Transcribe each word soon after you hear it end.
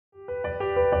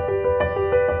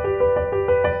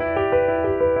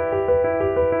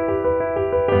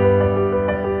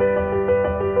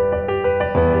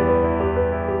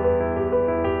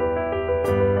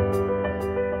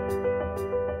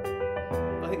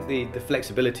the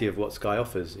flexibility of what Sky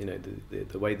offers, you know,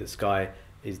 the way that Sky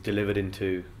is delivered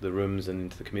into the rooms and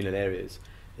into the communal areas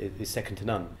is second to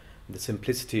none. The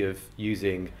simplicity of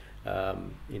using,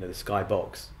 you know, the Sky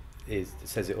box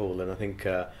says it all. And I think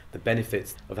the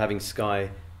benefits of having Sky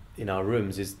in our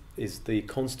rooms is the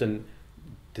constant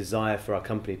desire for our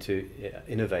company to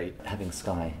innovate. Having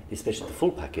Sky, especially the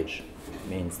full package,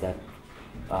 means that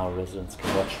our residents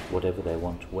can watch whatever they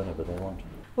want, whenever they want.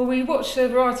 Well, we watch a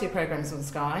variety of programmes on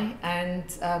Sky, and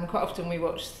quite often we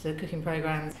watch the cooking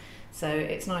programmes, so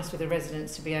it's nice for the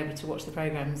residents to be able to watch the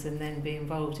programmes and then be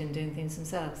involved in doing things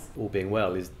themselves. All being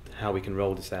well is how we can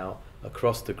roll this out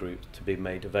across the group to be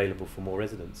made available for more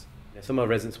residents. Some of our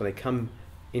residents, when they come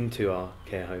into our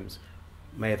care homes,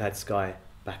 may have had Sky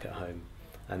back at home,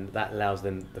 and that allows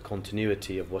them the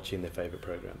continuity of watching their favourite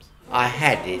programmes. I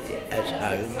had it at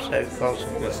home, so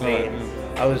consequently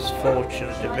I was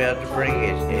fortunate to be able to bring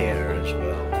it here as well.